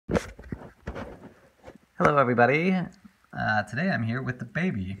Hello everybody. Today I'm here with the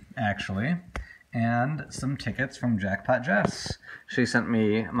baby, actually, and some tickets from Jackpot Jess. She sent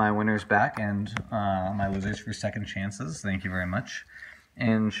me my winners back and my losers for second chances. Thank you very much.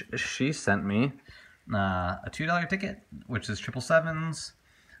 And she sent me a $2 ticket, which is 777s,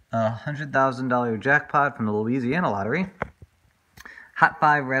 a $100,000 jackpot from the Louisiana Lottery, Hot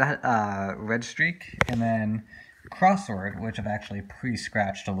 5 red streak, and then crossword, which I've actually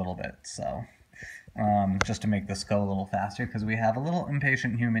pre-scratched a little bit, so just to make this go a little faster, because we have a little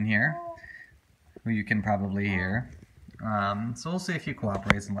impatient human here, who you can probably hear. So we'll see if he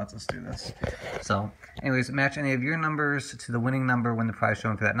cooperates and lets us do this. So, anyways, match any of your numbers to the winning number, win the prize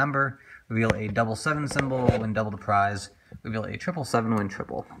shown for that number, reveal a double 7 symbol, win double the prize, reveal a 777, win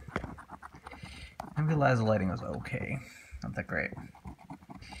triple. I realize the lighting was okay. Not that great.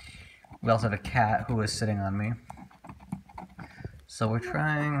 We also have a cat who is sitting on me. So we're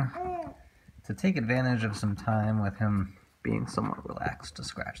trying to take advantage of some time with him being somewhat relaxed to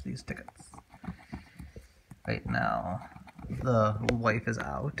scratch these tickets. Right now, the wife is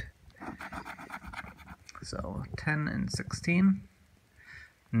out. So 10 and 16.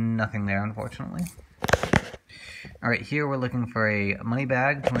 Nothing there, unfortunately. Alright, here we're looking for a money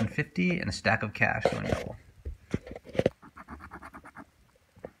bag to win 50 and a stack of cash to win double.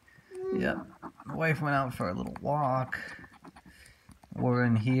 Yep, the wife went out for a little walk. We're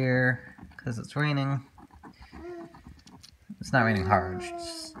in here because it's raining. It's not raining hard, it's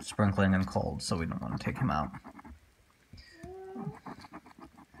just sprinkling and cold, so we don't want to take him out.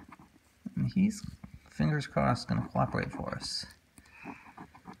 And he's, fingers crossed, going to cooperate for us.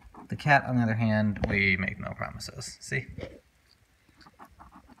 The cat, on the other hand, we make no promises. See?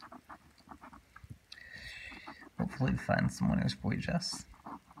 Hopefully find some winners for you, Jess.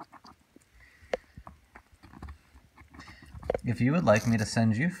 If you would like me to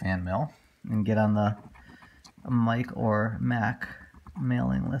send you fan mail and get on the Mike or Mac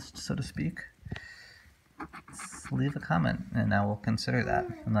mailing list, so to speak, leave a comment and I will consider that.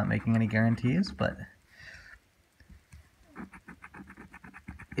 I'm not making any guarantees, but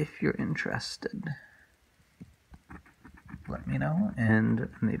if you're interested, let me know and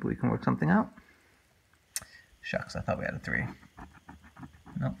maybe we can work something out. Shucks, I thought we had a 3.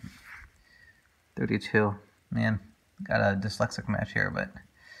 Nope. 32. Man. Got a dyslexic match here, but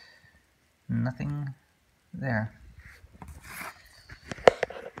nothing there.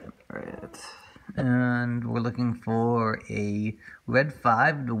 Alright. And we're looking for a red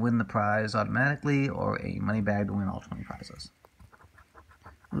 5 to win the prize automatically, or a money bag to win all 20 prizes.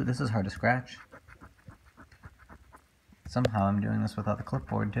 Ooh, this is hard to scratch. Somehow I'm doing this without the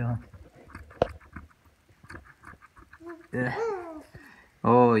clipboard, too. Yeah.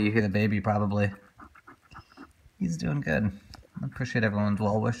 Oh, you hear the baby, probably. He's doing good. I appreciate everyone's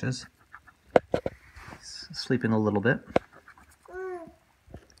well wishes. He's sleeping a little bit.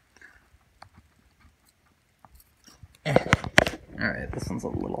 Alright, this one's a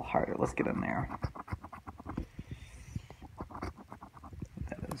little harder. Let's get in there.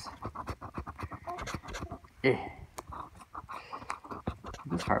 That is. It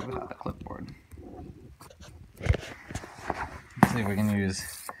is hard without the clipboard. Let's see if we can use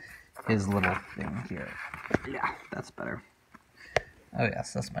his little thing here. Yeah, that's better. Oh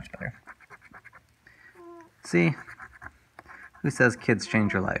yes, that's much better. See? Who says kids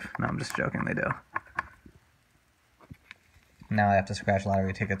change your life? No, I'm just joking, they do. Now I have to scratch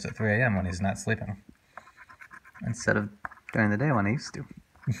lottery tickets at 3 a.m. when he's not sleeping. Instead of during the day when I used to.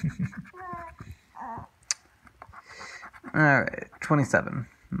 Alright, 27.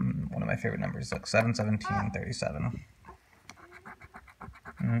 One of my favorite numbers. Look, 7, 17, 37.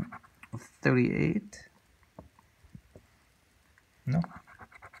 38. No.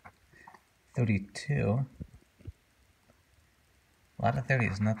 32. A lot of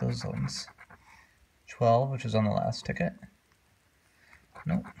 30s, not those ones. 12, which is on the last ticket.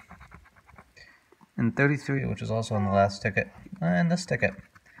 Nope. And 33, which is also on the last ticket. And this ticket.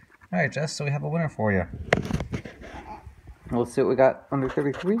 Alright, Jess, so we have a winner for you. Let's see what we got under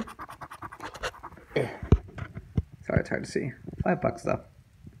 33. Sorry, it's hard to see. $5 though.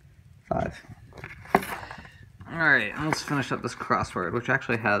 5. Alright, let's finish up this crossword, which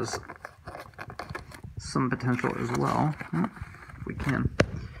actually has some potential as well. If we can.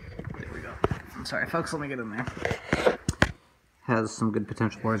 There we go. I'm sorry, folks, let me get in there. Has some good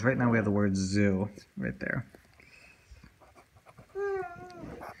potential words. Right now we have the word zoo right there.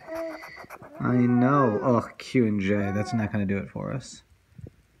 I know. Oh, Q and J. That's not going to do it for us.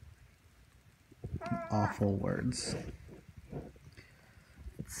 Awful words.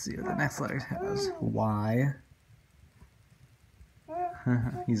 Let's see what the next letter has. Y.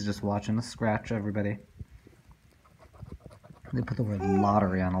 He's just watching us scratch, everybody. They put the word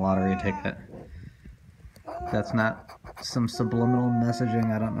lottery on a lottery ticket. That's not some subliminal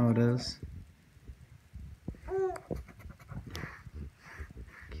messaging. I don't know what it is.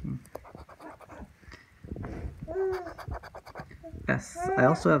 Yes, I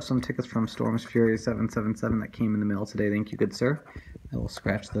also have some tickets from Storm's Fury 777 that came in the mail today. Thank you, good sir. I will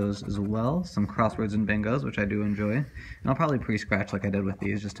scratch those as well. Some crosswords and bingos, which I do enjoy. And I'll probably pre-scratch like I did with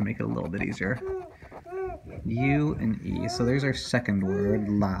these just to make it a little bit easier. U and E. So there's our second word,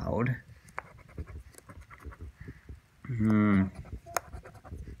 loud.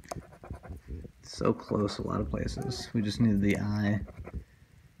 So close a lot of places. We just needed the I.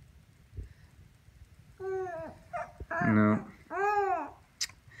 No.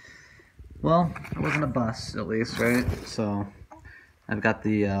 Well, it wasn't a bus, at least, right? So, I've got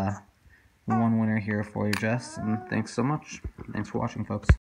the one winner here for you, Jess, and thanks so much. Thanks for watching, folks.